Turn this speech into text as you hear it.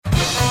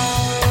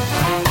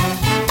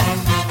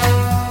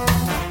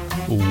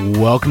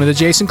Welcome to the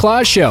Jason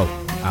Claus Show.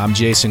 I'm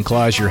Jason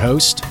Claus, your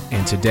host,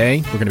 and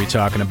today we're going to be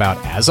talking about,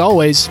 as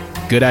always,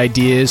 good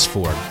ideas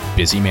for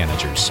busy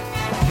managers.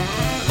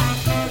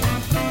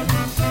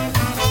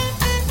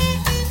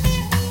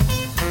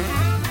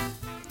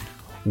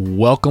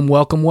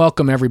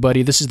 Welcome,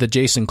 everybody. This is the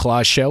Jason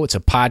Claus Show. It's a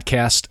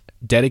podcast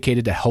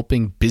dedicated to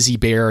helping busy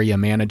Bay Area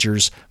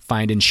managers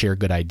find and share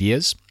good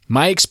ideas.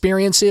 My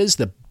experience is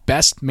the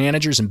best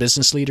managers and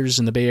business leaders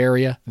in the Bay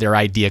Area, they're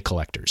idea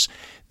collectors.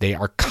 They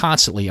are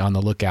constantly on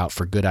the lookout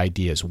for good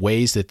ideas,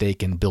 ways that they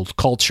can build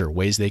culture,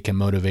 ways they can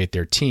motivate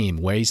their team,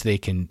 ways they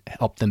can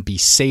help them be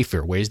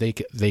safer, ways they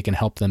can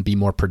help them be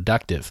more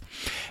productive.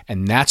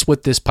 And that's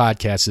what this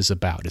podcast is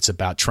about. It's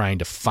about trying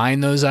to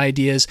find those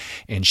ideas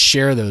and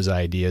share those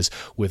ideas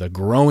with a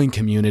growing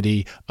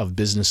community of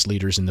business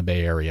leaders in the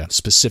Bay Area,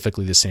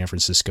 specifically the San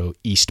Francisco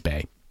East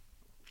Bay.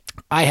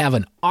 I have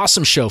an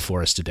awesome show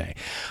for us today.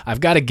 I've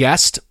got a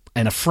guest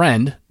and a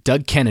friend,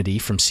 Doug Kennedy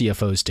from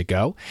CFOs to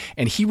Go,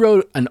 and he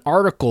wrote an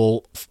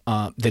article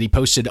that he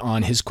posted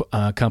on his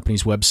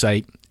company's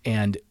website,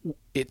 and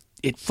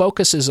it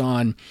focuses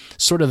on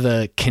sort of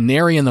the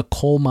canary in the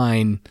coal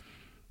mine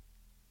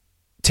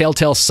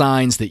telltale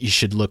signs that you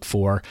should look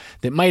for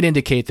that might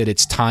indicate that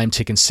it's time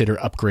to consider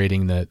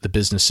upgrading the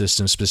business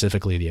system,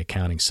 specifically the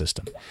accounting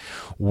system.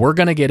 We're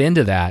going to get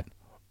into that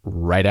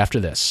right after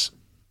this.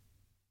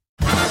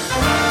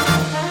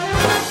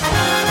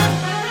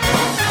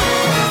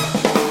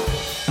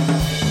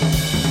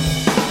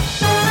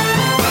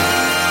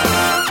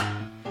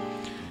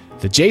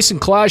 The Jason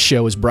Claus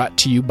Show is brought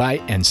to you by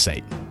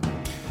Insight.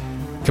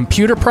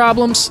 Computer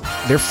problems,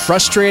 they're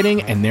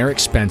frustrating and they're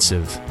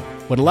expensive.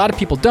 What a lot of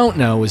people don't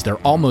know is they're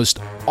almost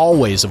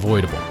always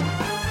avoidable.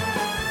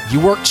 You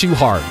work too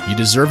hard, you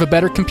deserve a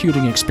better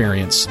computing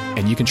experience,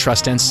 and you can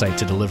trust Insight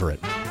to deliver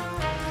it.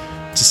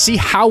 To see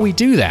how we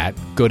do that,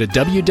 go to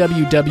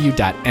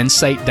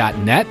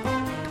www.insight.net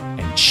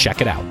and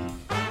check it out.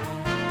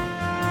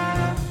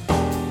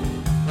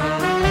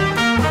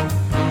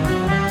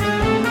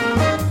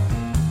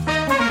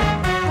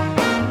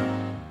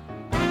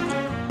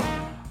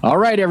 All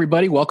right,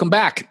 everybody, welcome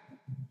back.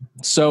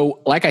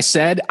 So, like I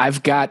said,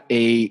 I've got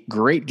a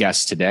great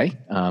guest today.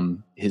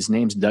 His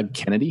name's Doug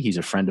Kennedy. He's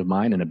a friend of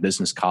mine and a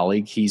business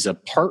colleague. He's a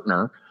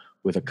partner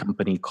with a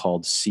company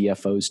called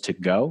CFOs to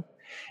Go.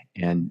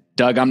 And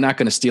Doug, I'm not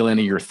going to steal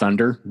any of your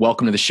thunder.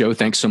 Welcome to the show.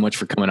 Thanks so much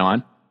for coming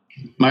on.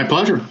 My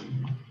pleasure.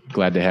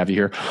 Glad to have you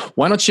here.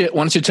 Why don't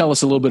you tell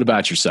us a little bit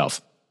about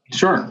yourself?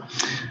 Sure.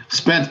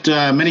 Spent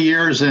many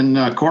years in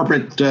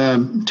corporate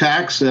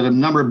tax at a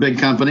number of big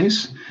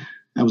companies.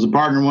 I was a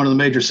partner in one of the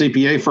major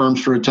CPA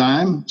firms for a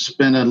time,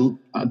 spent a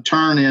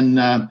turn in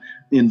the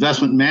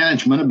investment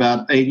management,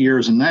 about 8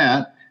 years in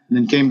that, and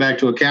then came back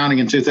to accounting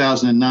in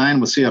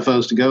 2009 with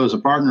CFOs to Go as a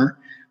partner,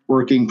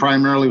 working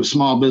primarily with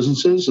small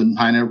businesses and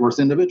high net worth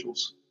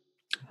individuals.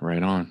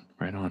 Right on.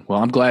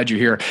 Well, I'm glad you're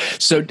here.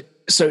 So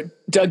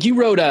Doug, you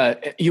wrote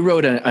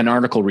an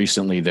article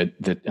recently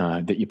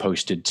that you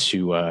posted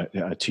to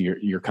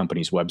your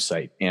company's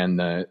website, and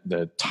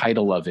the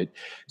title of it,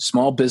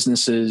 "Small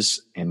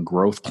Businesses and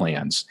Growth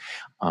Plans."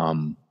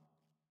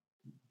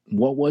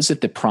 What was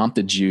it that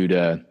prompted you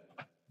to?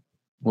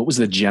 What was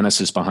the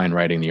genesis behind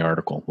writing the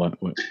article? What?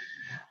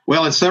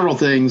 Well, it's several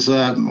things.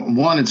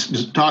 One, it's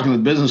just talking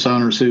with business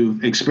owners who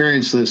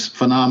experience this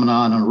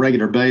phenomenon on a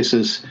regular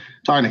basis,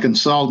 talking to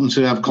consultants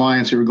who have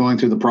clients who are going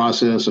through the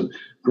process of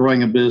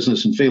growing a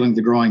business and feeling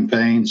the growing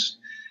pains.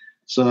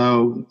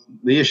 So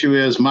the issue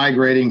is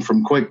migrating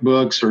from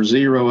QuickBooks or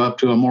Xero up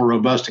to a more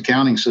robust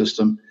accounting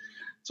system.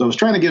 So I was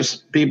trying to give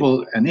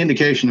people an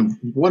indication of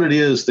what it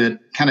is that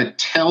kind of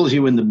tells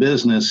you in the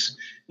business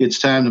it's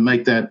time to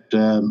make that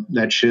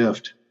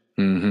shift.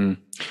 Mm-hmm.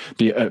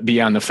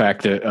 Beyond the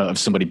fact that of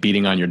somebody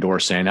beating on your door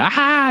saying,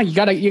 "Aha, you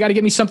gotta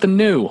get me something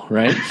new,"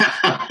 right?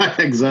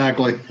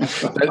 Exactly.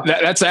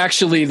 That's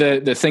actually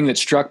the thing that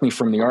struck me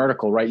from the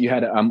article, right? You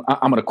had, I'm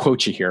going to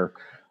quote you here.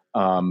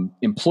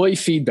 Employee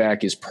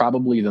feedback is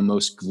probably the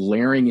most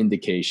glaring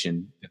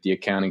indication that the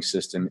accounting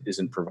system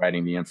isn't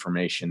providing the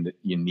information that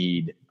you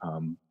need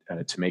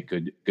to make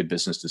good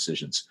business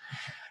decisions.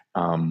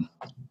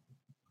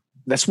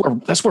 That's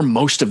where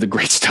most of the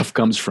great stuff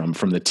comes from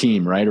the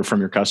team, right? Or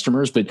from your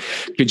customers. But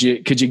could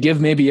you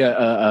give maybe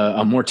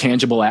a more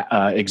tangible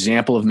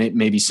example of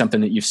maybe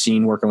something that you've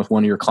seen working with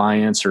one of your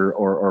clients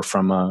or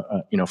from a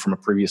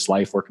previous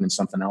life working in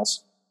something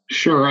else?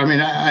 Sure. I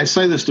mean, I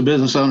say this to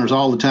business owners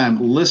all the time.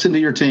 Listen to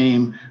your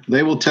team.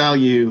 They will tell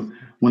you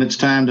when it's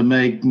time to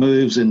make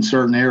moves in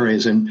certain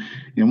areas. And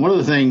one of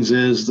the things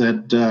is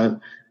that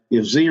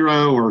if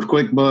Xero or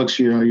QuickBooks,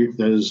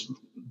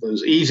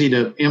 those easy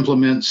to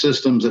implement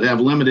systems that have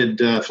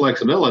limited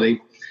flexibility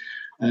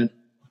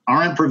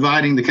aren't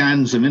providing the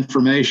kinds of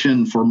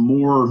information for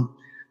more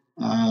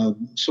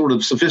sort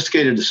of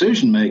sophisticated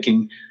decision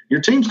making, your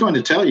team's going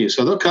to tell you.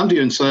 So they'll come to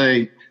you and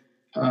say,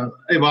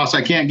 "Hey, boss,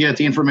 I can't get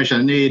the information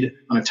I need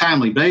on a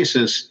timely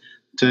basis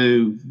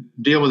to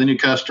deal with a new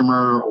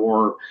customer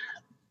or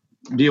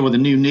deal with a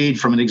new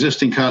need from an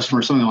existing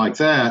customer," something like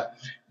that.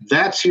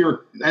 that's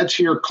your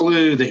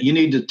clue that you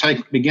need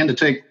to begin to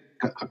take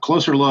a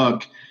closer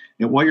look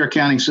at what your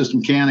accounting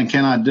system can and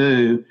cannot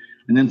do,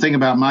 and then think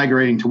about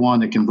migrating to one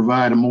that can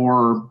provide a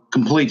more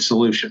complete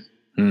solution.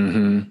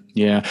 Mm-hmm.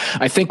 Yeah.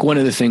 I think one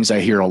of the things I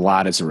hear a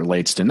lot as it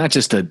relates to not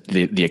just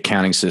the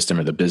accounting system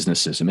or the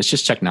business system, it's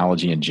just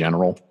technology in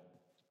general.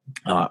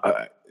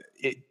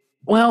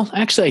 Well,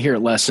 actually, I hear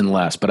it less and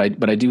less, but I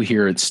do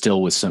hear it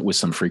still with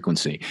some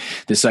frequency.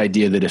 This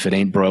idea that if it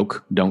ain't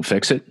broke, don't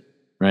fix it,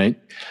 right?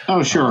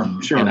 Oh, sure.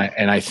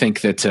 And I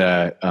think that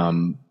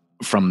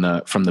from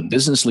the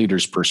business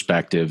leader's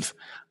perspective,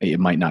 it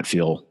might not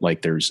feel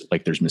like there's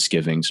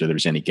misgivings or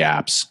there's any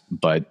gaps,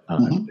 but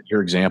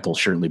your example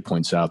certainly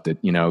points out that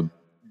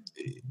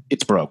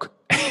it's broke.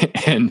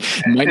 And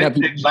it might not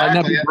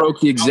be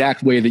broke the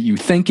exact way that you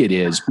think it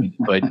is,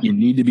 but you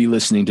need to be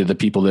listening to the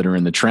people that are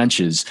in the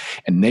trenches,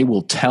 and they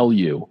will tell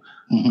you.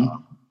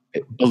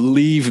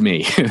 Believe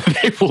me,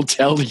 they will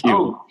tell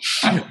you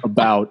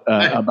about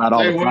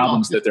all the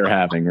problems that they're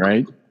having.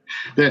 Right?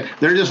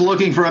 They're just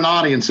looking for an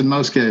audience in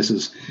most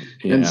cases.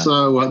 Yeah. And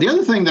so the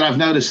other thing that I've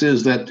noticed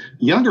is that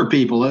younger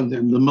people, the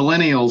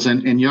millennials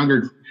and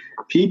younger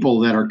people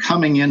that are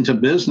coming into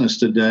business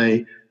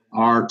today,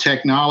 are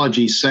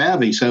technology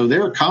savvy. So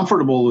they're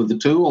comfortable with the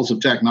tools of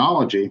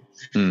technology.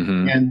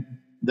 And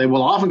they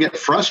will often get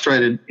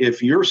frustrated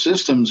if your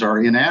systems are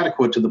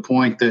inadequate to the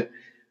point that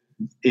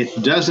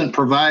it doesn't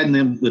provide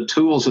them the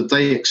tools that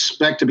they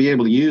expect to be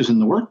able to use in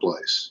the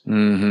workplace.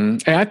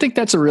 And I think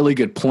that's a really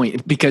good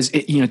point, because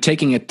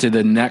taking it to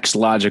the next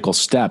logical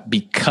step,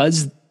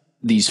 because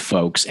these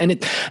folks,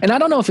 and I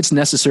don't know if it's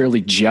necessarily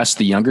just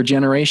the younger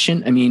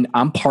generation. I mean,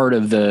 I'm part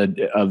of the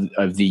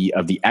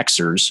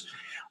Xers.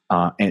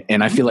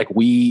 And I feel like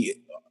we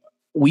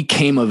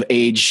came of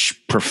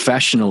age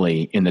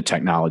professionally in the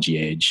technology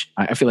age.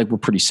 I feel like we're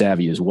pretty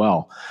savvy as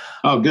well.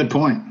 Oh, good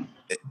point.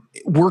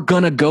 We're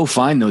going to go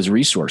find those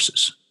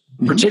resources,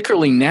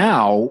 particularly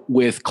now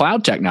with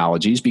cloud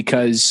technologies,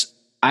 because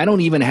I don't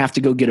even have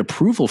to go get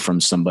approval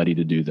from somebody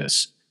to do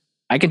this.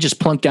 I can just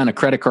plunk down a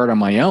credit card on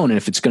my own. And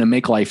if it's going to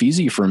make life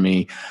easy for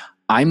me,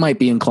 I might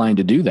be inclined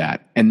to do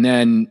that. And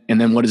then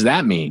what does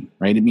that mean,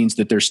 right? It means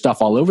that there's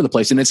stuff all over the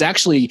place. And it's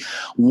actually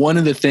one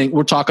of the things,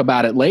 we'll talk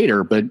about it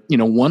later, but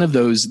one of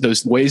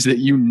those ways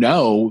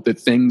that that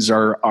things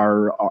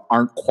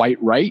aren't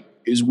quite right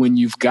is when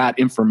you've got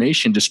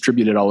information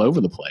distributed all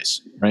over the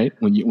place, right?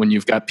 When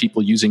you've got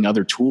people using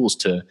other tools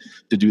to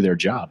do their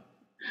job.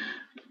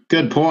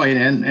 Good point.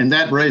 And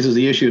that raises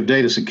the issue of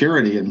data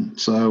security. And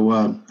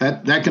so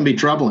that can be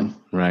troubling.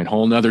 Right.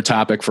 Whole nother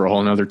topic for a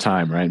whole nother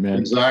time. Right, man?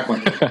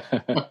 Exactly.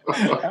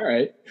 All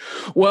right.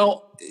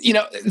 Well,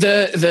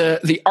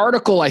 the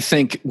article I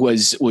think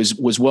was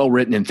well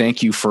written, and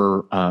thank you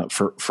for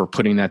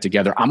putting that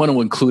together. I'm going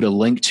to include a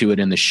link to it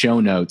in the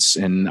show notes,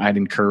 and I'd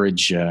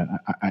encourage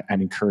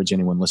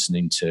anyone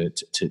listening to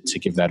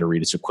give that a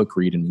read. It's a quick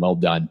read and well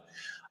done.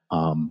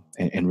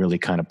 And really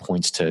kind of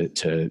points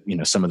to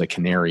some of the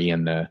canary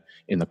in the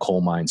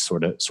coal mine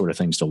sort of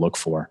things to look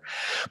for.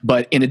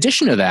 But in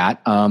addition to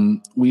that,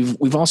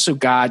 we've also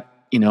got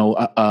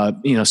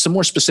some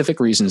more specific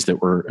reasons that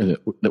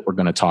we're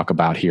going to talk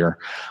about here.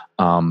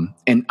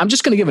 And I'm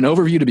just going to give an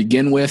overview to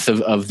begin with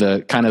of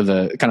the kind of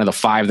the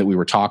five that we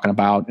were talking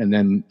about, and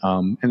then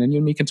you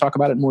and me can talk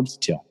about it in more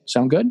detail.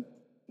 Sound good?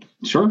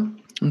 Sure.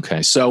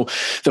 Okay, so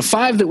the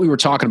five that we were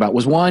talking about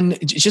was one,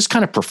 just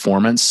kind of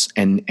performance,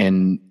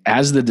 and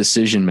as the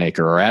decision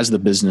maker or as the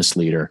business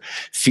leader,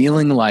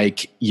 feeling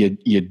like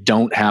you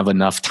don't have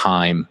enough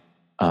time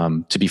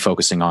to be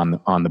focusing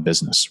on the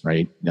business,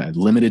 right?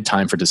 Limited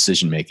time for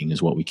decision making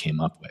is what we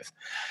came up with.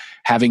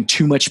 Having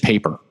too much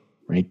paper,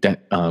 right?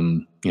 That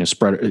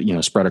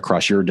spread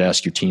across your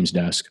desk, your team's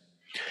desk.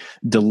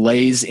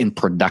 Delays in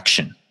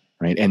production.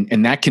 Right.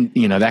 And that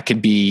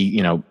could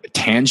be,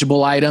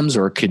 tangible items,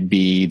 or it could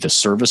be the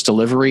service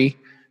delivery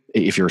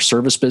if you're a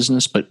service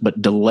business,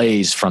 but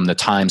delays from the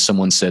time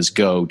someone says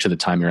go to the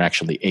time you're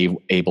actually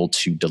able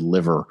to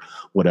deliver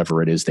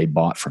whatever it is they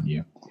bought from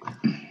you.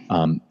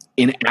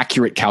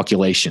 Inaccurate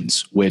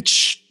calculations,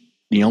 which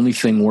the only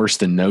thing worse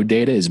than no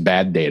data is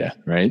bad data.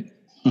 Right.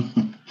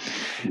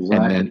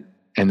 Exactly.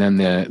 And then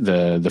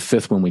the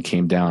fifth one we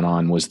came down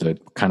on was the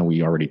kind of,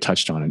 we already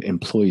touched on it,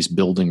 employees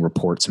building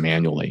reports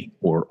manually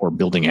or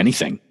building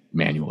anything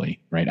manually,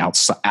 right?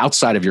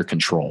 Outside of your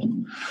control.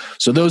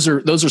 So those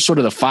are sort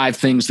of the five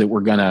things that we're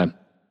going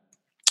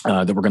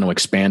to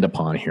expand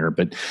upon here.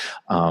 But,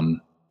 not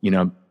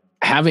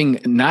having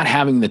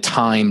the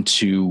time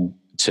to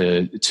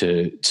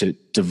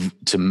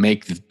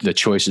make the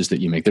choices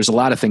that you make, there's a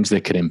lot of things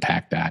that could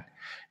impact that.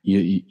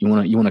 You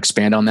want to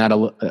expand on that a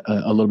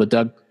little bit,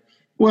 Doug?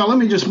 Well, let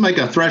me just make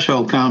a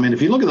threshold comment.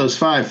 If you look at those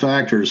five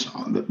factors,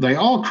 they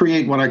all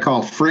create what I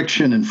call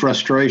friction and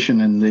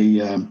frustration in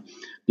the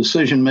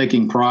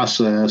decision-making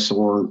process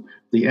or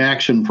the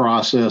action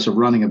process of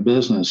running a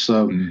business.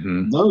 So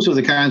those are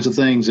the kinds of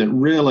things that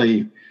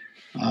really,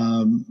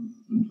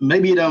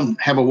 maybe you don't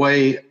have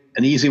an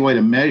easy way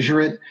to measure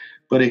it,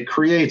 but it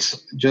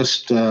creates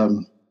just a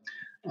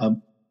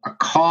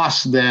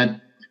cost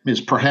that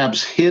is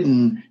perhaps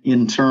hidden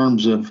in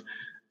terms of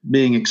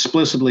being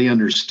explicitly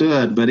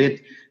understood, but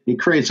it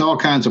creates all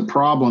kinds of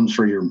problems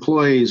for your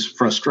employees,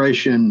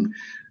 frustration,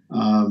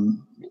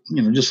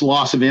 just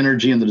loss of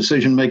energy in the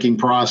decision-making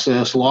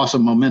process, loss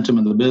of momentum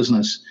in the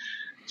business.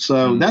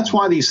 So that's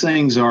why these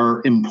things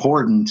are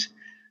important.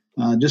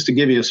 Just to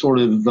give you a sort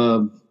of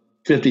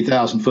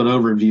 50,000-foot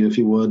overview, if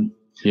you would.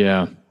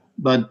 Yeah.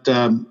 But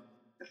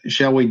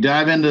shall we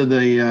dive into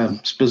the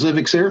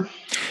specifics here?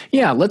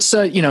 Yeah, let's,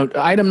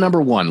 item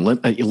number one,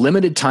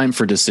 limited time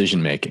for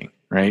decision-making,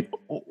 right?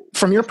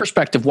 From your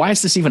perspective, why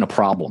is this even a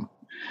problem?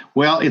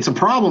 Well, it's a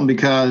problem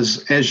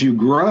because as you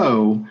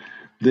grow,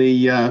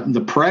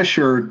 the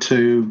pressure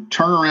to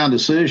turn around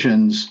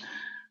decisions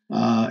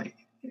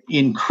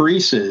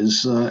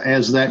increases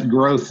as that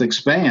growth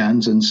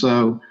expands. And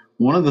so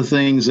one of the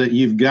things that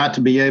you've got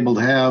to be able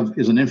to have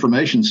is an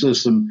information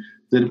system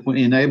that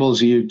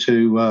enables you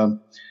to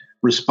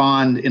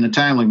respond in a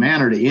timely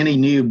manner to any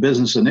new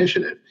business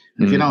initiative.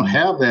 And if you don't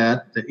have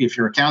that, if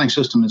your accounting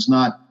system is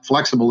not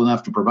flexible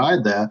enough to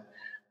provide that,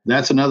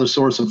 that's another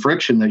source of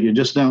friction that you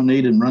just don't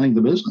need in running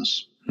the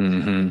business.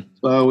 Mm-hmm.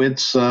 So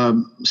it's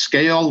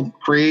scale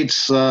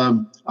creates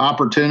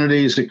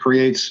opportunities. It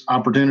creates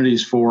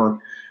opportunities for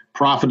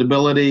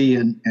profitability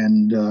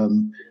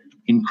and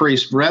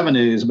increased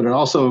revenues, but it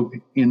also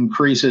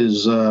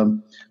increases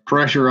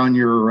pressure on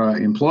your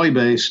employee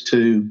base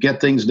to get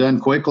things done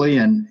quickly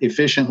and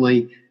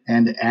efficiently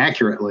and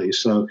accurately.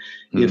 So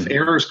if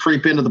errors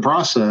creep into the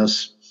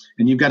process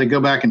and you've got to go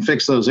back and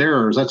fix those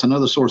errors, that's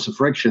another source of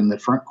friction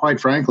that, quite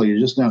frankly, you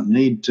just don't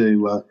need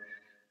to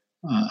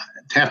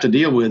have to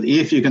deal with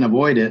if you can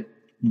avoid it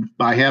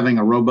by having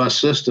a robust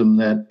system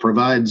that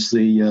provides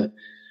the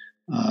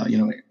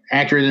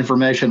accurate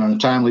information on a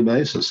timely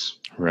basis.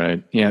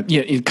 Right. Yeah.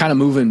 Yeah. You're kind of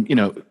moving,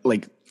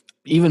 like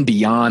even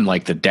beyond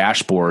like the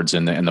dashboards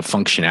and the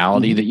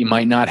functionality that you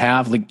might not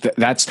have. Like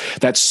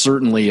that's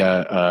certainly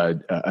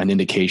an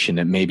indication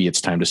that maybe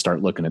it's time to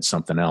start looking at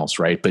something else.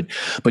 Right. But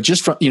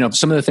just from,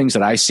 some of the things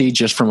that I see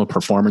just from a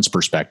performance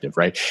perspective,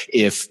 right.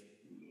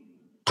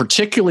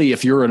 Particularly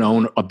if you're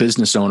a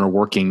business owner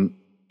working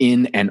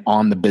in and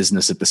on the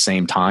business at the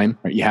same time,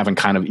 right? Your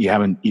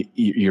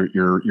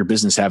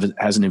business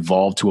hasn't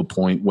evolved to a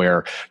point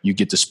where you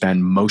get to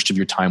spend most of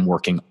your time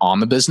working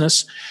on the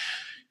business.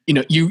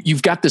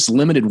 You've got this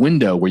limited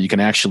window where you can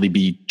actually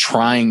be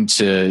trying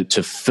to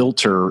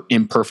filter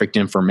imperfect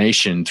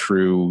information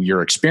through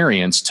your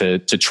experience to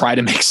try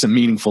to make some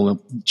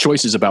meaningful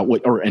choices about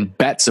and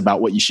bets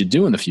about what you should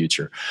do in the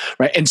future,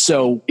 right? And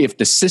so if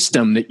the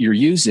system that you're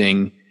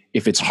using,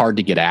 if it's hard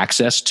to get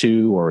access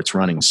to, or it's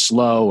running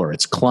slow, or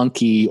it's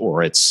clunky,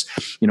 or it's,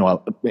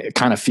 it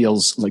kind of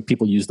feels like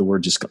people use the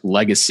word just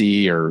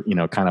legacy, or,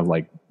 kind of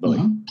like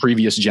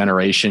previous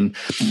generation.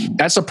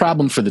 That's a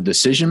problem for the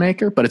decision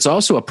maker, but it's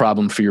also a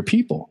problem for your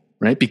people,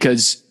 right?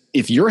 Because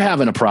if you're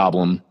having a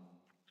problem,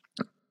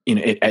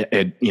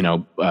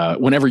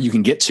 whenever you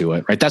can get to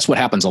it, right? That's what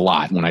happens a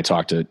lot when I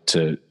talk to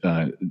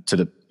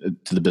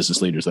the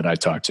business leaders that I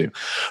talk to,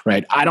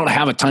 right? I don't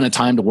have a ton of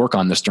time to work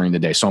on this during the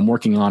day. So I'm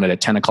working on it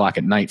at 10 o'clock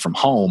at night from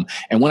home.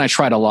 And when I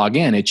try to log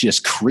in, it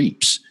just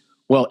creeps.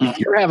 Well, if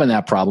you're having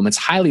that problem, it's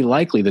highly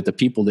likely that the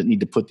people that need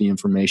to put the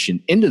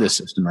information into the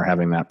system are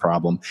having that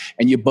problem.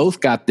 And you both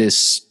got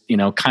this,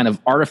 kind of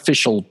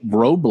artificial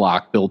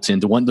roadblock built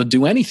into one to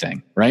do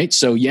anything, right?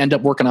 So you end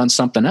up working on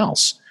something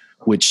else,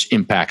 which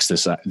impacts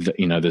this,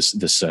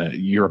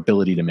 your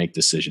ability to make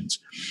decisions.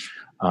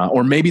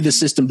 Or maybe the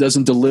system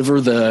doesn't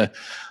deliver the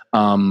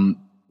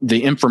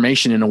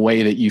information in a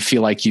way that you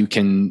feel like you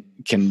can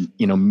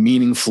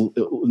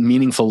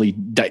meaningfully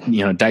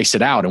dice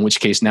it out. In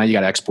which case, now you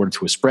got to export it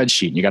to a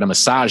spreadsheet and you got to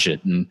massage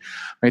it, and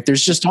right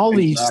there's just all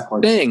these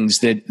things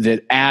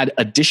that add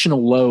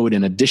additional load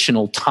and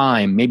additional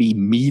time, maybe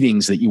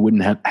meetings that you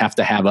wouldn't have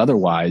to have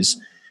otherwise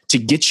to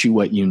get you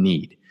what you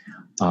need.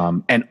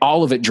 And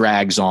all of it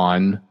drags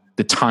on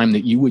the time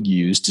that you would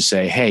use to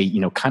say, hey,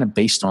 kind of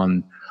based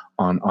on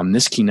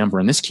this key number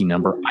and this key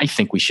number, I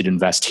think we should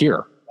invest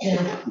here.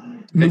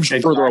 Move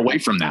further away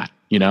from that,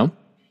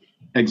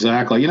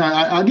 Exactly.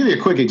 I'll give you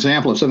a quick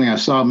example of something I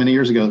saw many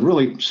years ago that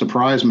really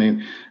surprised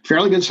me.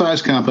 Fairly good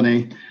sized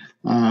company,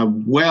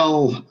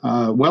 well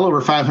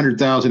over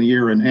 500,000 a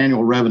year in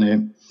annual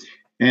revenue.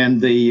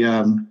 And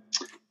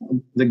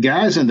the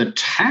guys in the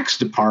tax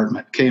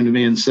department came to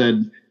me and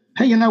said,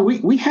 hey,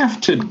 we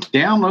have to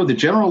download the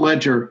general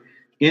ledger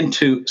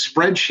into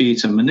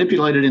spreadsheets and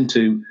manipulate it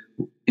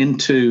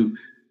into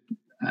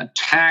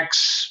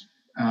tax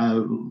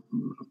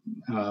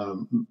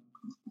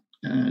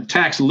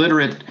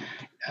literate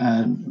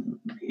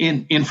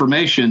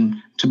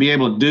information to be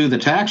able to do the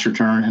tax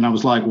return. And I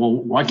was like, well,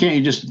 why can't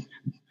you just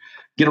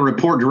get a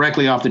report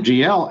directly off the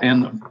GL?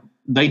 And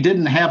they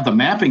didn't have the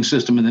mapping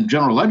system in the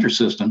general ledger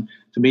system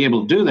to be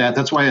able to do that.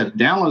 That's why I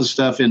downloaded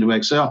stuff into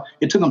Excel.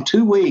 It took them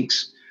 2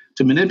 weeks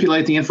to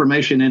manipulate the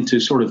information into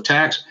sort of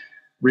tax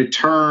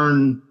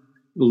return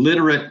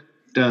literate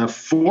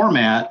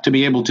format to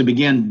be able to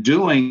begin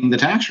doing the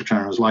tax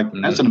return. I was like,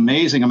 that's an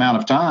amazing amount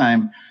of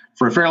time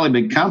for a fairly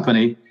big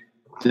company.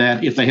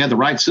 that if they had the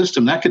right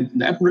system,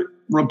 that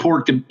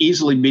report could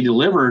easily be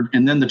delivered,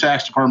 and then the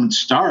tax department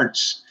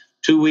starts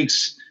 2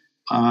 weeks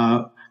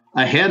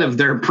ahead of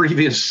their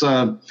previous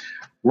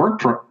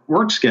work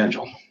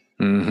schedule.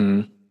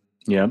 Mm-hmm.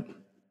 Yep.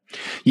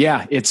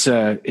 Yeah, it's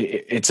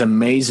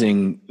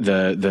amazing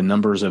the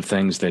numbers of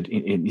things that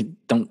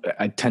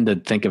I tend to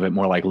think of it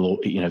more like little.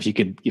 If you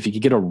could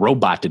get a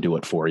robot to do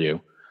it for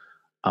you,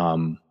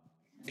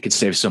 it could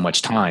save so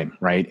much time,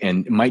 right?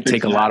 And it might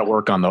take a lot of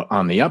work on the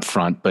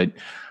upfront, but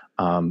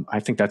I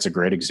think that's a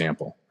great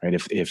example, right?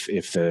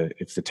 If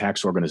the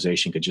tax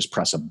organization could just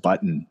press a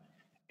button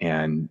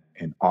and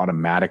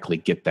automatically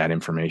get that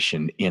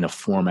information in a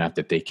format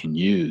that they can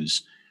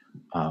use,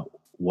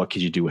 what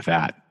could you do with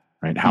that?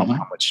 Right?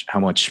 How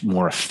much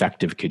more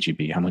effective could you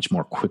be? How much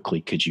more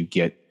quickly could you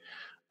get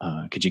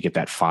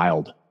that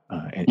filed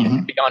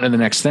and be on to the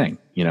next thing?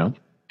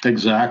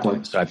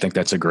 Exactly. So I think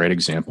that's a great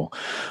example,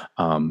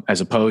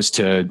 as opposed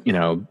to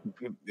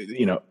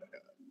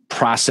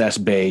process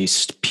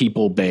based,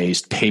 people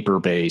based, paper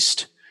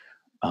based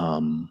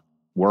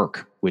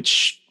work,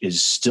 which is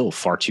still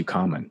far too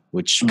common,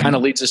 which kind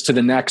of leads us to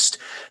the next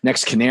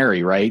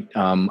canary, right?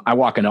 I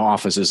walk into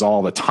offices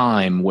all the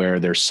time where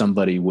there's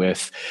somebody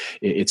with,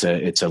 it's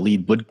a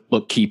lead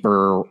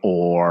bookkeeper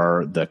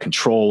or the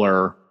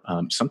controller,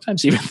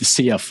 sometimes even the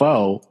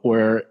CFO,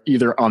 where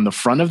either on the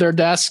front of their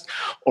desk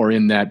or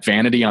in that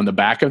vanity on the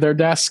back of their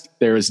desk,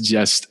 there is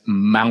just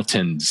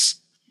mountains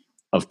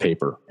of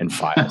paper and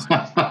files.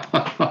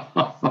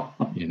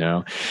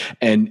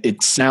 And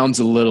it sounds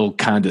a little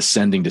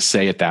condescending to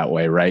say it that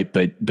way, right?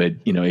 But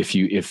if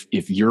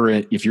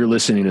you're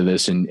listening to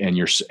this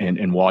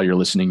and while you're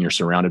listening, you're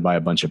surrounded by a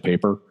bunch of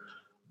paper,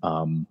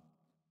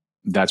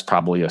 that's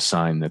probably a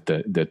sign that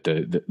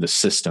the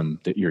system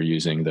that you're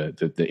using,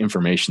 the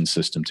information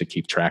system to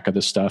keep track of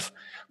this stuff,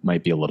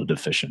 might be a little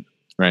deficient,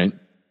 right?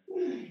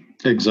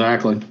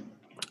 Exactly.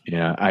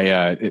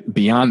 Yeah,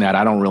 beyond that,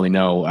 I don't really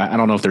know. I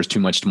don't know if there's too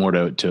much more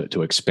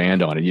to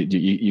expand on it.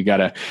 You got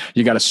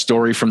a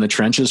story from the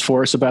trenches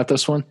for us about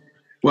this one?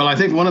 Well, I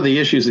think one of the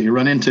issues that you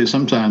run into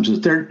sometimes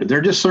is there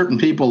are just certain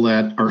people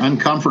that are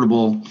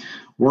uncomfortable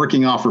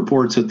working off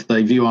reports that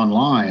they view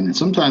online, and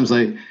sometimes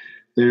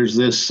there's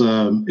this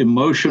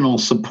emotional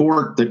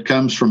support that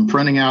comes from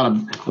printing out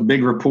a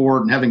big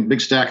report and having a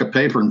big stack of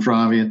paper in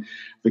front of you,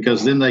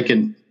 because then they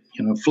can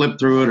flip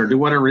through it or do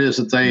whatever it is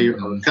that they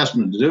are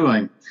accustomed to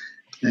doing.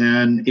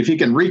 And if you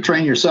can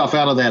retrain yourself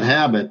out of that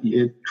habit,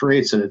 it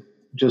creates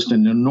just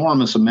an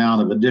enormous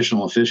amount of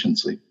additional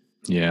efficiency.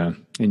 Yeah,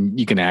 and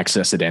you can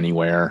access it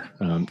anywhere.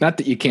 Not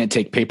that you can't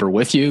take paper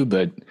with you,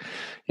 but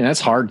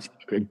that's hard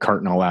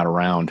carting all that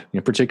around.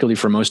 Particularly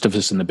for most of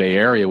us in the Bay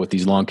Area with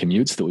these long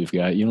commutes that we've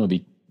got, you don't want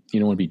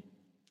to be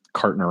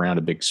carting around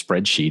a big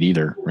spreadsheet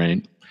either,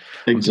 right?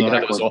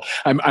 Exactly.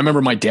 I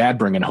remember my dad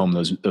bringing home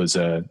those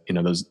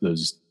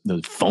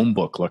phone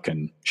book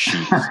looking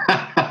sheets.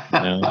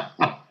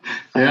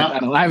 Yeah,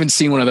 I haven't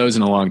seen one of those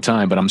in a long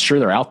time, but I'm sure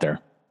they're out there.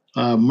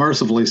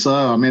 Mercifully so.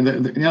 I mean,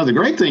 the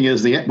great thing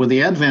is with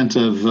the advent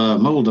of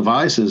mobile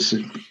devices,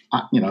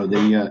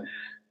 the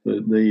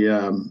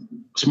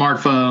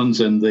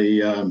smartphones and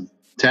the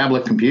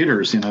tablet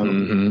computers,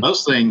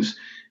 those things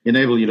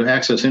enable you to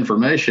access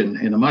information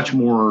in a much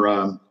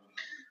more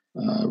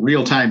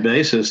real-time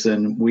basis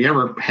than we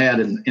ever had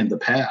in the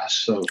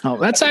past. So,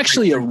 that's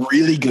actually a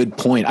really good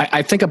point.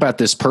 I think about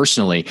this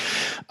personally.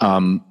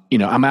 I'm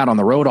out on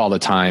the road all the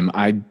time.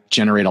 I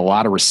generate a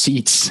lot of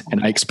receipts,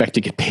 and I expect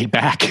to get paid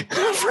back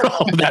for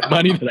all that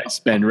money that I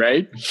spend.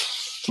 Right.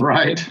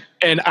 Right.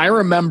 And I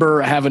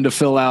remember having to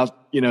fill out,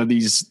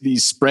 these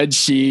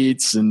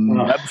spreadsheets and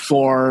web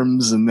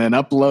forms, and then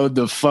upload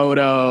the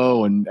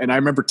photo. And I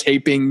remember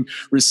taping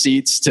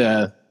receipts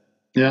to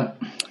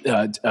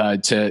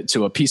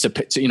a piece of,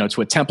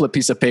 to a template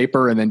piece of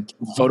paper, and then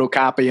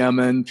photocopy them,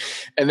 and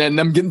then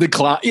them getting the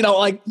clock,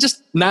 like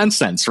just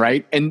nonsense.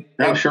 Right. And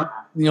sure.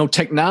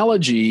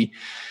 Technology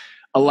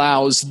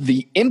allows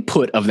the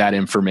input of that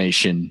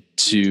information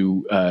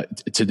to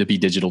be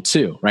digital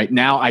too. Right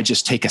now, I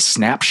just take a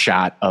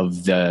snapshot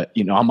of the,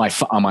 on my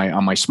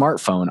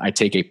smartphone, I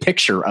take a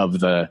picture of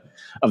the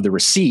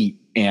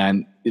receipt,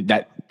 and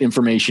that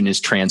information is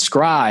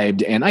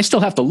transcribed, and I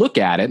still have to look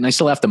at it, and I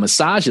still have to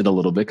massage it a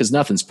little bit because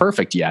nothing's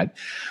perfect yet,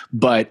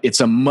 but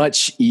it's a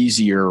much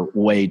easier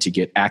way to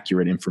get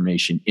accurate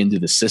information into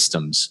the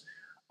systems,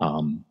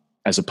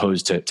 as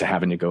opposed to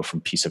having to go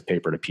from piece of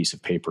paper to piece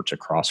of paper to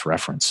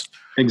cross-reference.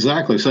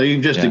 Exactly. So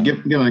you've just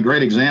given a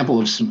great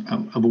example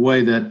of a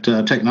way that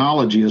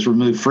technology has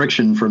removed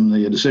friction from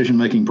the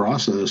decision-making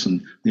process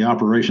and the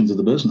operations of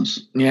the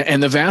business. Yeah,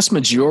 and the vast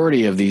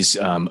majority of these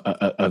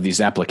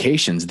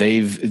applications,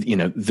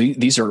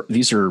 these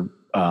are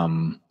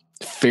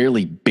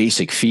fairly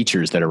basic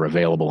features that are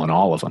available in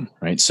all of them,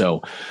 right?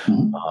 So,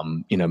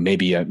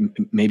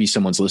 maybe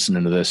someone's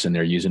listening to this and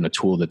they're using a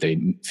tool that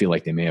they feel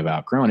like they may have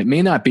outgrown. It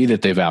may not be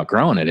that they've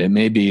outgrown it. It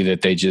may be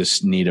that they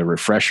just need a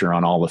refresher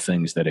on all the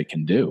things that it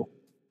can do.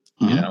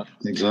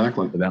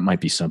 Exactly. So that might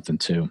be something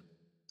too.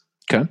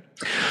 Okay.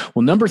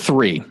 Well, number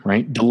 3,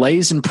 right?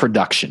 Delays in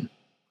production.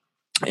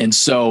 And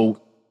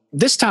so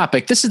this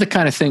is the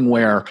kind of thing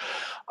where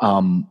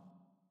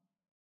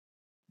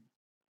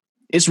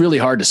it's really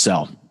hard to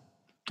sell,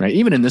 right?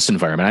 Even in this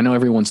environment, I know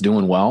everyone's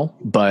doing well,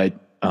 but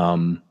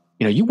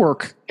you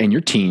work and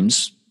your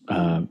teams,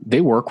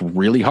 they work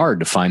really hard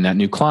to find that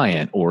new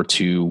client or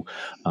to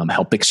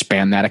help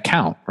expand that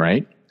account,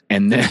 right?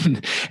 And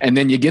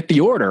then you get the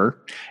order,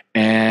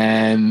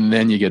 and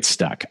then you get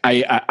stuck.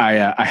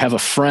 I have a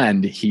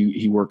friend.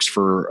 He works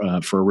for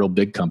a real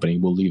big company.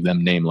 We'll leave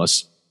them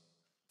nameless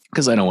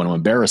because I don't want to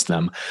embarrass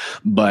them.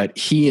 But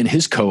he and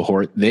his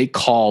cohort, they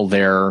call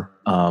the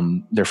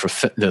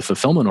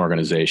fulfillment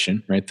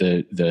organization, right?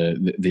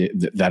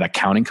 That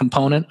accounting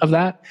component of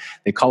that,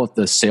 they call it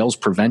the sales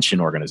prevention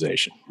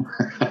organization.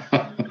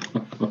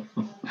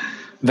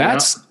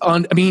 That's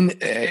and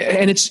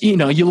it's,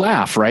 you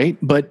laugh, right?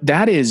 But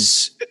that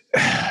is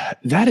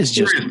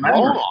just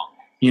wrong.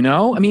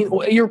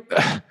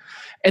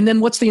 And then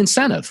what's the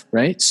incentive,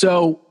 right?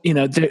 So,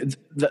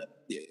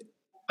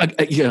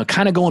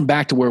 kind of going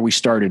back to where we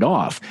started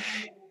off,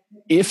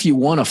 if you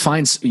want to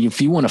find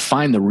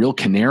the real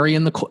canary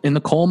in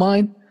the coal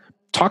mine,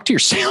 talk to your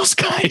sales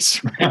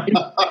guys, right?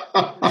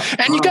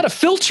 And you got to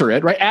filter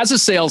it, right? As a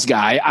sales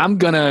guy, I'm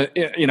gonna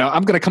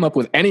come up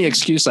with any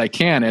excuse I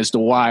can as to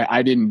why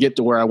I didn't get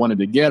to where I wanted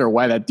to get, or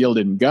why that deal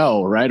didn't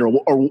go, right? Or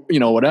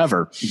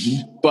whatever.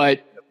 Mm-hmm.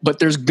 But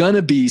there's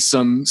gonna be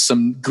some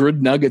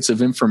good nuggets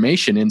of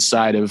information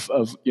inside of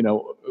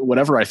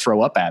whatever I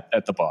throw up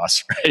at the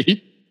boss,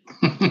 right?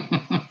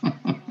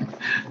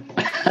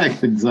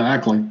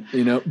 Exactly.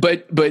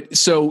 But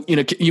so,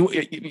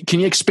 can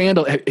you expand,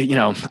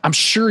 I'm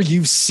sure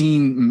you've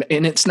seen,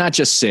 and it's not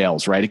just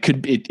sales, right?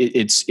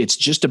 It's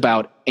just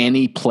about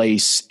any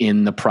place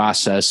in the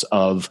process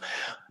of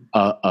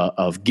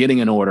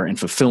getting an order and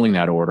fulfilling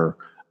that order,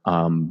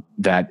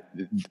 that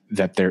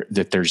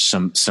there's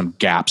some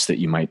gaps that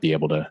you might be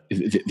able to,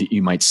 that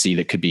you might see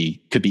that could be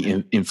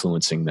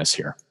influencing this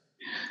here.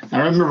 I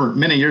remember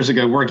many years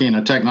ago working in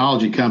a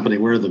technology company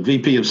where the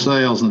VP of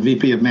sales and the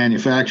VP of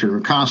manufacturing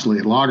were constantly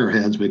at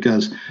loggerheads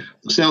because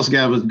the sales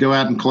guy would go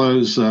out and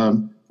close a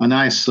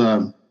nice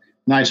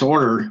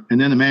order,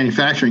 and then the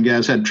manufacturing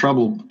guys had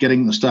trouble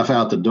getting the stuff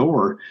out the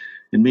door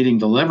and meeting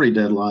delivery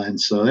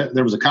deadlines. So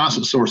there was a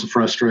constant source of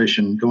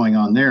frustration going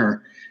on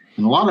there.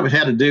 And a lot of it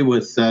had to do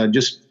with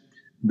just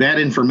bad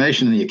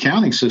information in the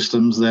accounting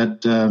systems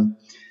that,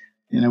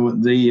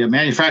 the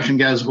manufacturing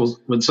guys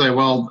would say,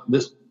 well,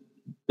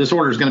 this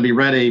order is going to be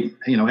ready,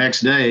 X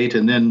date.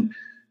 And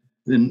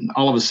then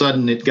all of a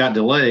sudden it got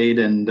delayed.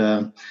 And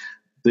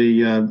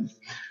the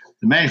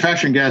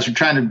manufacturing guys are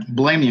trying to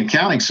blame the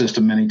accounting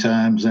system many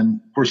times.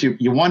 And of course,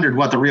 you wondered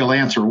what the real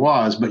answer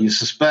was, but you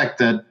suspect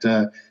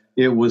that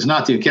it was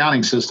not the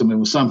accounting system. It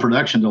was some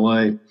production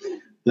delay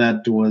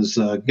that was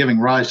giving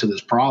rise to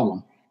this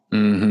problem.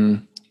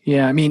 Mm-hmm.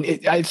 Yeah,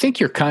 I think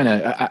you're kind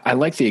of. I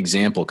like the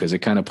example because it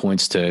kind of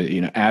points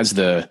to as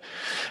the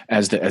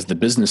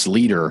business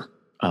leader,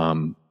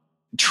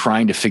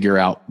 trying to figure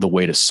out the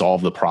way to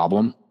solve the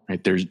problem.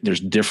 Right? There's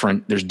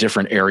different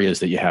areas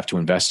that you have to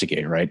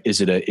investigate. Right?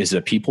 Is it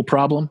a people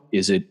problem?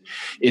 Is it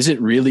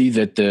really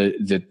that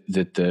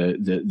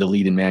the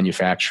lead in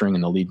manufacturing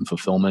and the lead in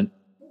fulfillment?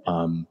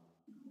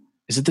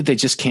 Is it that they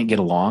just can't get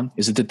along?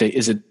 Is that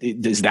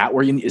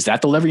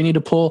the lever you need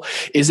to pull?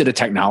 Is it a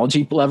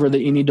technology lever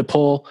that you need to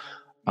pull?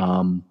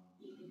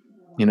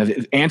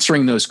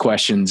 Answering those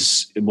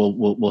questions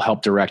will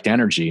help direct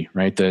energy,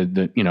 right?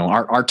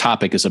 Our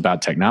topic is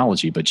about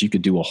technology, but you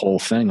could do a whole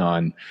thing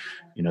on,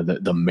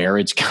 the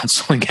marriage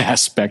counseling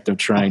aspect of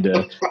trying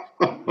to,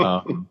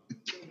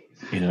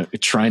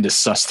 trying to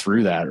suss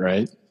through that,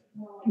 right?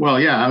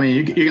 Well, yeah.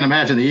 You can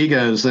imagine the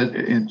egos that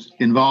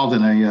involved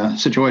in a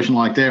situation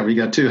like that, where you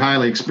got two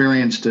highly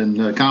experienced and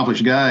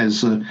accomplished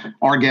guys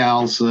or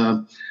gals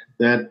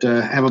that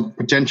have a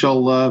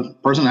potential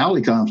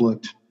personality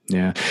conflict.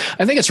 Yeah,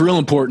 I think it's real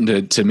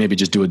important to maybe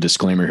just do a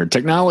disclaimer here.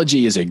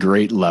 Technology is a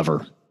great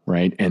lever,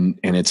 right? And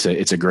it's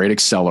a great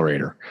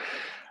accelerator,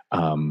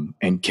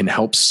 and can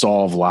help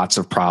solve lots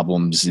of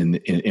problems in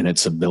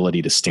its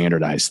ability to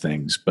standardize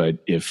things. But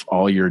if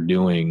all you're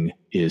doing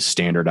is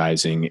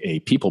standardizing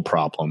a people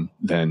problem,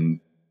 then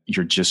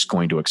you're just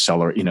going to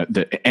accelerate.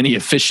 Any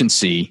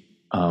efficiency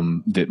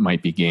that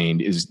might be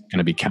gained is going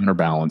to be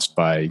counterbalanced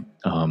by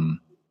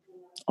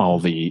all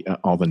the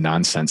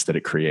nonsense that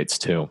it creates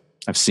too.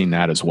 I've seen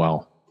that as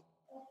well.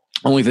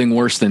 Only thing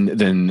worse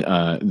than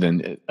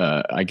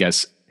I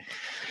guess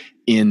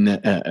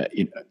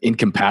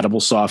incompatible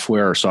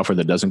software, or software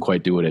that doesn't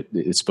quite do what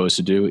it's supposed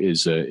to do,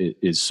 is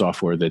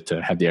software that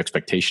had the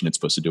expectation it's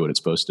supposed to do what it's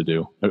supposed to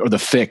do, or the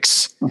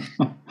fix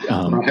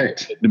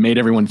right. It made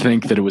everyone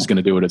think that it was going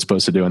to do what it's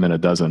supposed to do, and then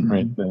it doesn't.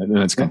 Right, and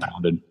it's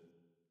compounded.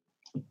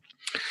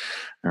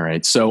 All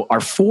right. So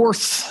our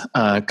fourth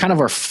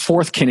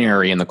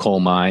canary in the coal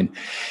mine,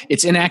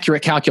 it's inaccurate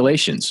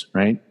calculations,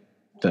 right?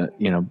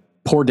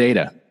 Poor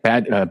data,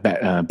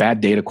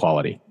 bad data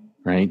quality,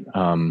 right?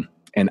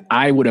 And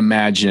I would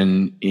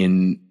imagine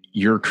in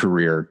your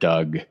career,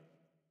 Doug,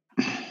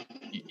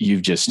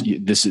 this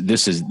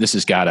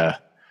has got to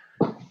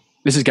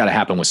This has got to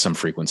happen with some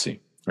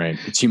frequency, right?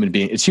 It's human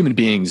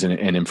beings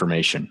and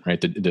information, right?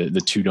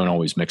 The two don't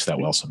always mix that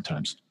well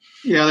sometimes.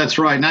 Yeah, that's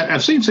right. And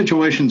I've seen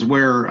situations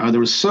where there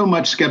was so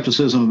much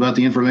skepticism about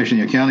the information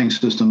accounting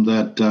system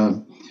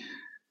that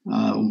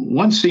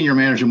one senior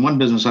manager in one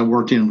business I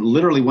worked in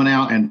literally went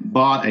out and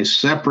bought a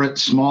separate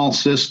small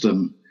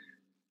system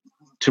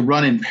to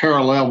run in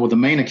parallel with the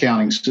main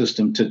accounting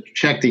system to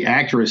check the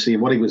accuracy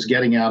of what he was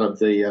getting out of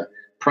the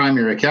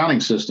primary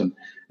accounting system.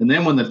 And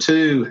then when the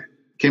two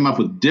came up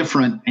with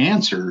different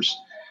answers,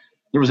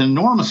 there was an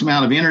enormous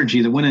amount of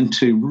energy that went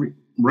into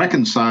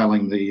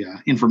reconciling the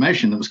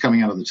information that was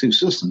coming out of the two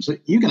systems.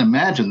 You can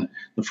imagine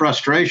the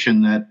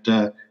frustration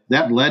that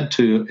that led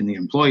to in the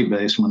employee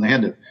base when they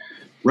had to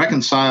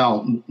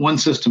reconcile one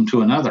system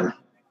to another.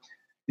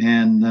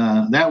 And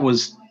that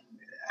was,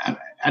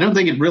 I don't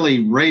think it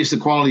really raised the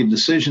quality of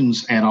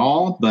decisions at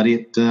all, but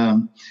it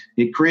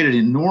created an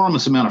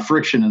enormous amount of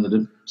friction in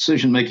the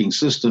decision-making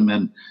system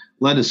and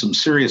led to some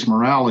serious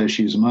morale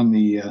issues among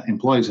the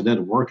employees that had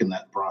to work in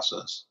that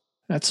process.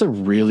 That's a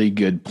really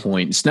good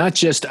point. It's not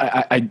just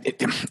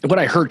what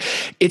I heard.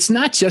 It's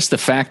not just the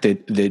fact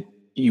that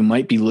you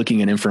might be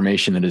looking at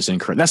information that is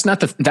incorrect.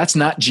 That's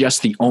not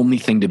just the only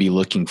thing to be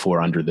looking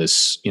for under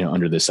this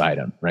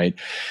item, right?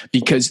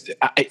 Because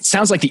it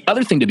sounds like the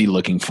other thing to be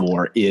looking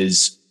for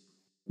is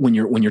when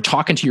you're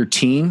talking to your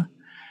team,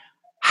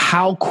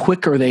 how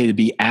quick are they to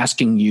be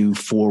asking you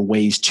for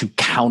ways to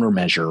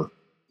countermeasure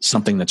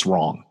something that's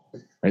wrong?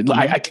 Right.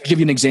 I can give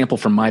you an example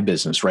from my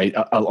business, right?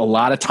 A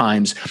lot of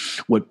times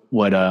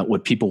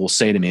what people will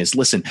say to me is,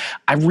 listen,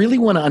 I really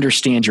want to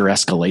understand your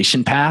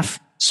escalation path.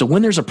 So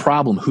when there's a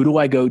problem, who do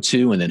I go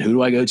to? And then who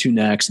do I go to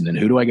next? And then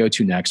who do I go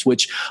to next?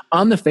 Which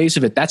on the face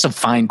of it, that's a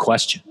fine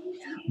question,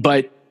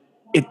 but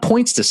it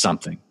points to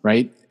something,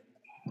 right?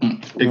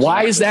 Exactly.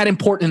 Why is that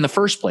important in the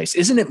first place?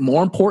 Isn't it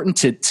more important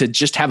to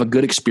just have a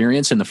good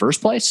experience in the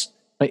first place?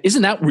 Like,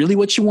 isn't that really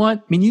what you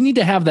want? I mean, you need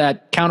to have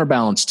that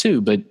counterbalance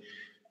too, but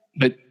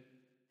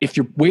if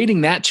you're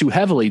weighting that too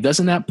heavily,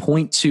 doesn't that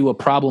point to a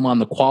problem on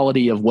the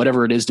quality of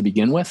whatever it is to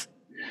begin with?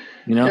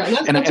 You know,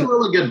 yeah, that's a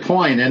really good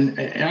point. And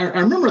I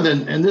remember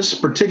that in this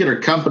particular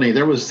company,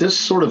 there was this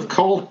sort of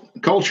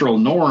cultural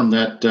norm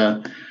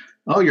that,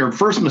 your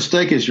first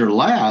mistake is your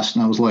last.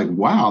 And I was like,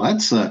 wow,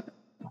 that's a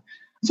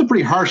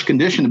pretty harsh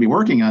condition to be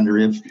working under.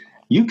 If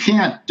you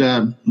can't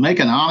make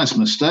an honest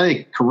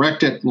mistake,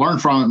 correct it, learn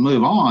from it,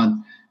 move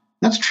on,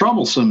 that's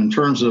troublesome in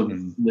terms of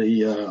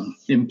the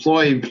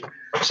employee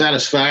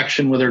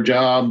satisfaction with their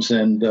jobs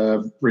and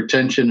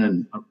retention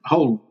and a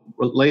whole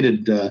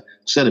related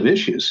set of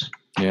issues.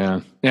 Yeah.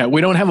 We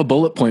don't have a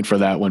bullet point for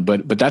that one,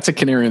 but that's a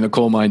canary in the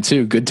coal mine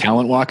too. Good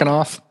talent walking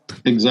off.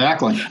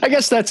 Exactly. I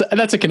guess that's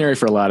a canary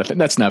for a lot of things.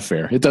 That's not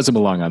fair. It doesn't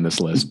belong on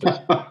this list.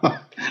 But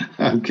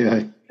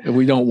okay.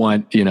 We don't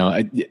want,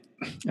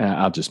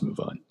 I'll just move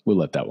on. We'll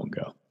let that one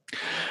go.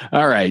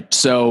 All right.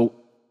 So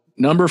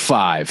number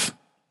 5.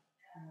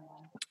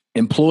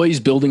 Employees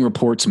building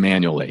reports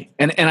manually.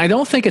 And I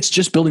don't think it's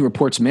just building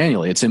reports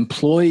manually. It's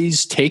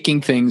employees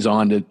taking things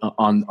on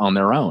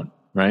their own,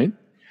 right?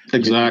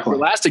 Exactly. The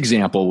last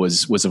example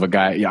was of a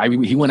guy.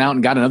 He went out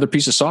and got another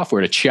piece of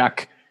software to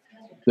check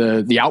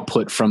the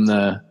output from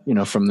the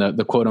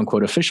quote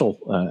unquote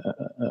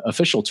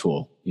official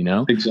tool,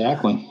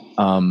 Exactly.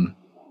 And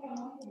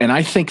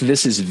I think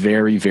this is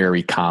very,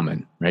 very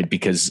common, right?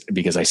 Because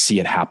I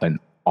see it happen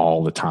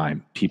all the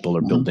time. People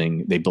are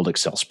they build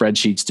Excel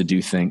spreadsheets to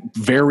do things,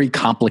 very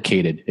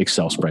complicated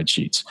Excel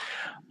spreadsheets.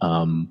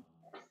 And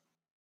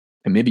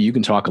maybe you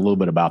can talk a little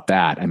bit about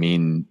that. I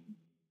mean,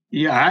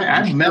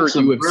 I've met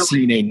some. You have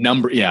seen a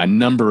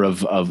number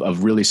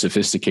of really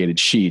sophisticated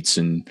sheets,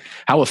 and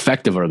how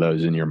effective are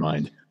those in your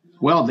mind?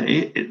 Well,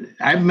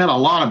 I've met a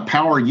lot of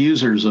power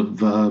users of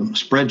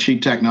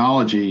spreadsheet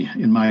technology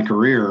in my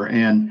career,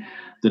 and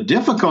the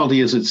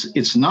difficulty is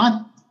it's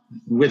not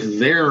with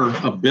their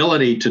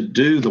ability to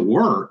do the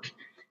work.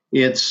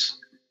 It's,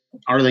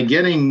 are they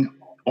getting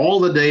all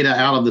the data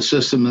out of the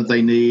system that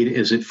they need?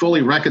 Is it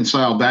fully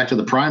reconciled back to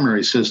the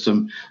primary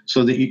system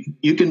so that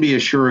you can be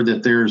assured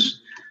that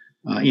there's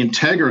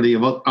integrity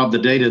of the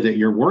data that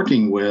you're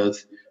working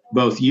with,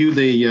 both you,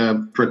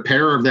 the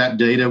preparer of that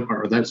data,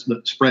 or that's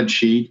the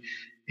spreadsheet,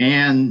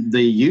 and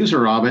the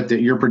user of it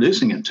that you're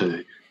producing it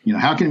to?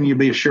 How can you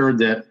be assured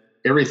that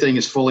everything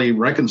is fully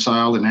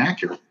reconciled and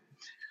accurate?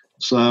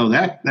 So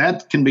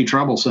that can be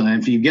troublesome.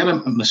 And if you get a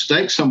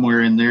mistake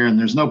somewhere in there and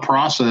there's no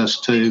process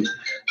to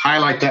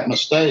highlight that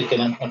mistake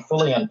and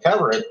fully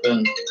uncover it,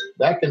 then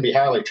that can be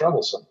highly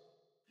troublesome.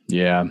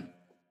 Yeah.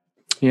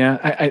 Yeah.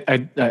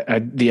 I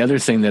the other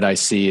thing that I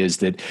see is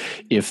that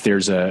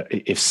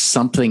if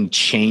something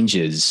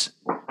changes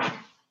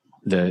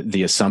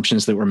the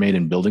assumptions that were made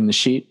in building the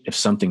sheet, if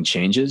something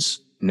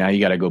changes, now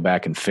you got to go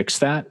back and fix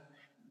that.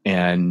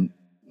 And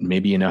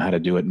maybe you know how to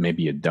do it,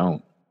 maybe you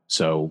don't.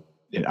 So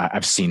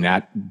I've seen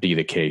that be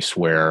the case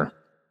where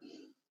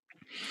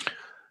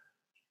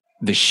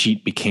the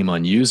sheet became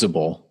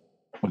unusable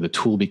or the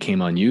tool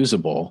became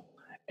unusable,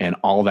 and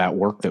all that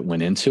work that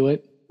went into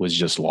it was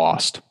just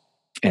lost.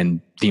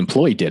 and the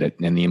employee did it,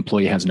 and the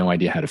employee has no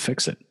idea how to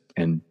fix it.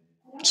 And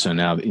so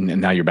now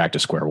you're back to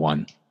square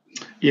one.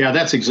 Yeah,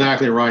 that's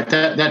exactly right.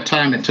 That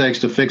time it takes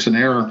to fix an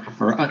error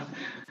or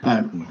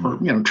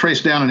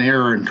trace down an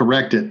error and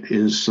correct it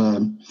is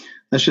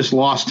that's just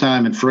lost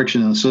time and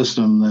friction in the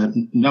system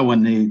that no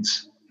one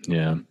needs.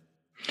 Yeah.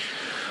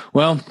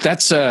 Well,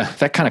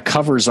 that kind of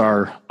covers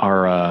our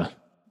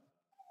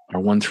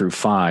 1 through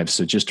 5.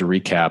 So just to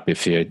recap,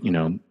 if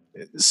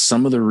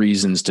some of the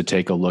reasons to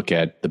take a look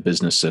at the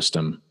business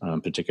system,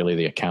 particularly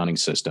the accounting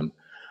system,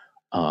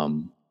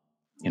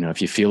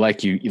 if you feel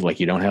like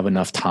you don't have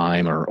enough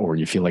time, or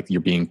you feel like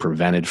you're being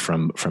prevented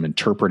from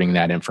interpreting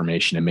that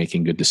information and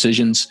making good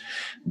decisions,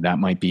 that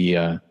might be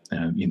the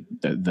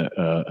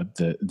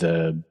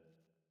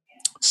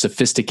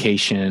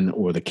sophistication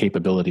or the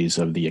capabilities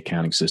of the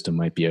accounting system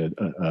might be a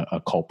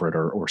culprit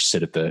or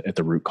sit at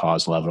the root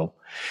cause level.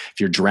 If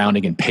you're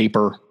drowning in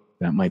paper,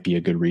 that might be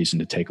a good reason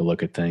to take a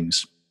look at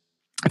things.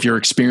 If you're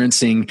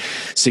experiencing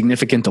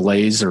significant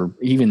delays or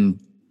even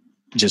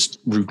just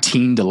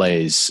routine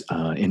delays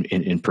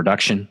in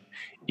production,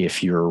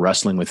 if you're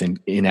wrestling with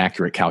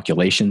inaccurate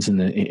calculations in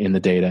the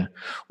data,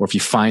 or if you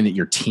find that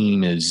your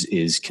team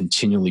is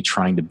continually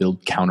trying to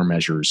build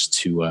countermeasures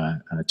to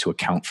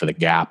account for the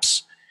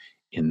gaps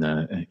in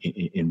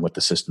what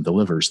the system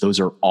delivers, those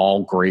are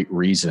all great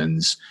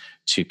reasons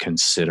to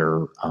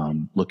consider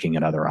looking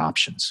at other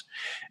options.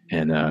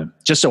 And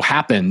just so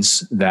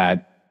happens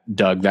that,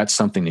 Doug, that's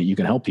something that you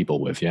can help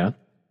people with, yeah?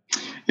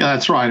 Yeah,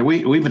 that's right.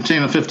 We've a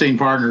team of 15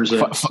 partners.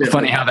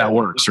 Funny how that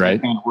works,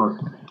 right?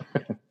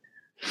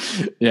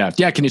 Yeah.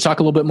 Can you talk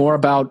a little bit more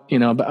about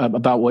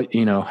what,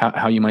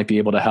 how you might be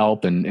able to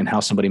help and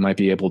how somebody might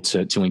be able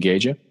to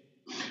engage you?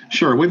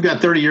 Sure. We've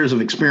got 30 years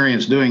of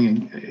experience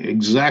doing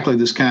exactly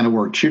this kind of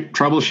work,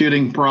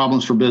 troubleshooting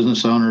problems for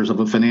business owners of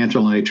a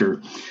financial nature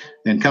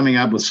and coming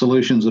up with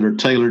solutions that are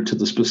tailored to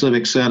the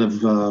specific set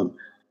of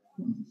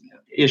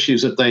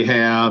issues that they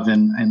have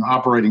and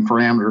operating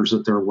parameters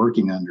that they're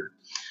working under.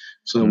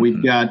 So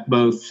we've got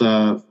both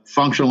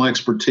functional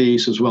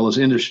expertise as well as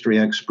industry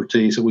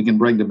expertise that we can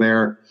bring to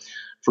bear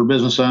for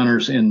business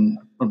owners in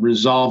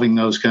resolving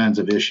those kinds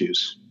of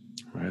issues.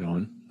 Right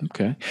on.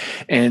 Okay.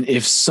 And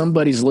if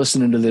somebody's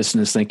listening to this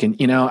and is thinking,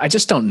 I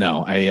just don't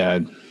know.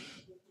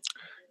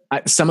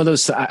 Some of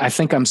those, I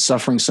think I'm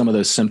suffering some of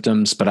those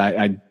symptoms, but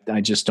I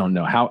just don't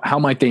know. How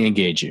might they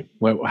engage you?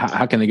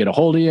 How can they get a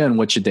hold of you, and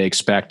what should they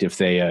expect if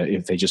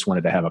they just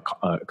wanted to have a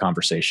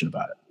conversation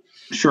about it?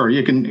 Sure.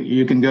 You can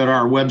go to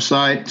our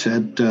website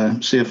at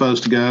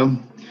CFOs to Go.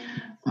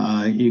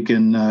 You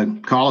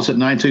can call us at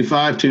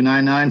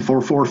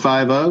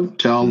 925-299-4450.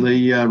 Tell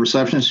the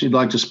receptionist you'd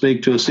like to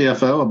speak to a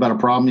CFO about a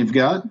problem you've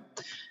got.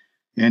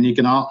 And you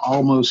can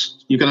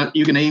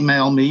you can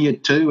email me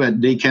at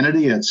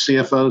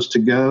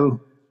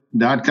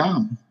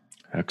dkennedy@cfostogo.com.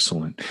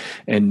 Excellent.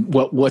 And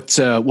what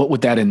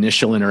would that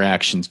initial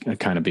interaction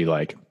kind of be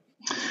like?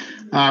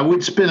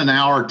 We'd spend an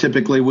hour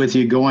typically with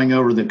you going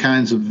over the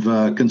kinds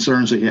of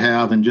concerns that you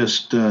have and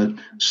just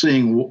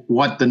seeing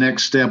what the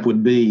next step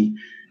would be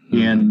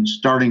in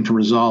starting to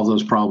resolve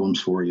those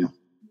problems for you.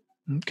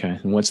 Okay.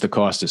 And what's the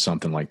cost of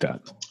something like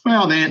that?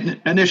 Well, the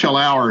initial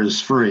hour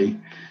is free,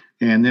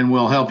 and then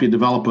we'll help you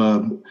develop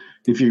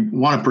if you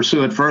want to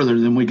pursue it further,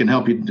 then we can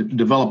help you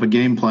develop a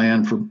game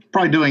plan for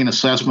probably doing an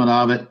assessment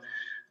of it.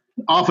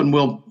 Often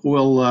we'll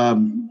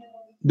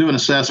do an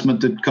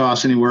assessment that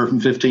costs anywhere from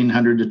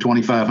 $1,500 to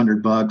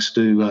 $2,500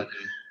 to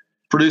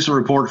produce a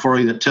report for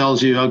you that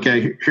tells you,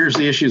 okay, here's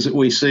the issues that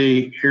we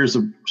see, here's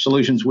the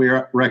solutions we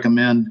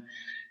recommend,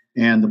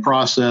 and the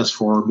process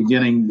for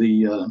beginning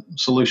the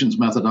solutions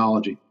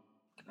methodology.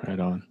 Right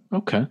on.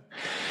 Okay.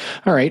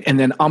 All right. And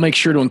then I'll make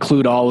sure to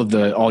include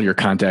all your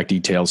contact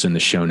details in the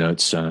show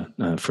notes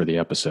for the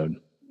episode.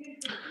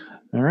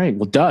 All right.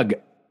 Well, Doug,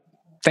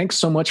 thanks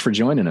so much for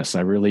joining us.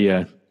 I really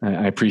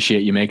I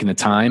appreciate you making the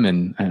time,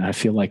 and I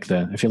feel like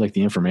the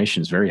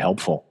information is very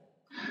helpful.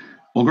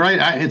 Well, great.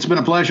 It's been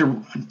a pleasure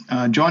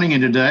joining you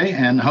today,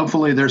 and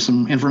hopefully there's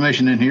some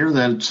information in here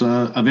that's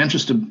of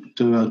interest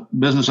to a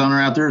business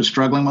owner out there who's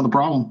struggling with a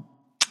problem.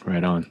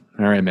 Right on.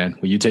 All right, man.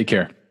 Well, you take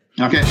care.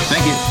 Okay.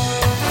 Thank you.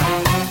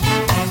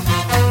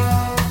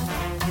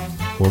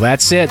 Well,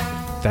 that's it.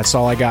 That's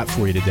all I got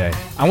for you today.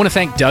 I want to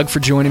thank Doug for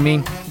joining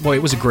me. Boy,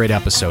 it was a great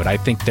episode. I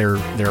think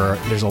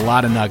there's a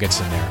lot of nuggets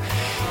in there.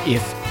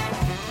 If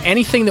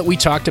anything that we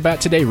talked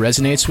about today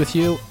resonates with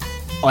you,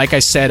 like I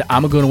said,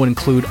 I'm going to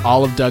include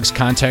all of Doug's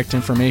contact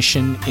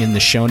information in the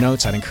show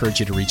notes. I'd encourage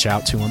you to reach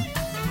out to him.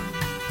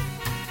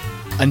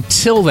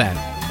 Until then,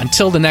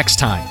 until the next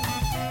time,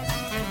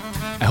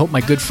 I hope my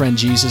good friend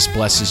Jesus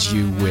blesses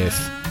you with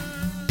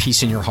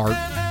peace in your heart,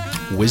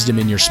 wisdom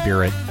in your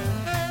spirit,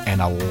 and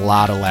a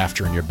lot of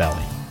laughter in your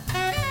belly.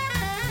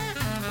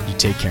 You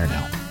take care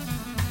now.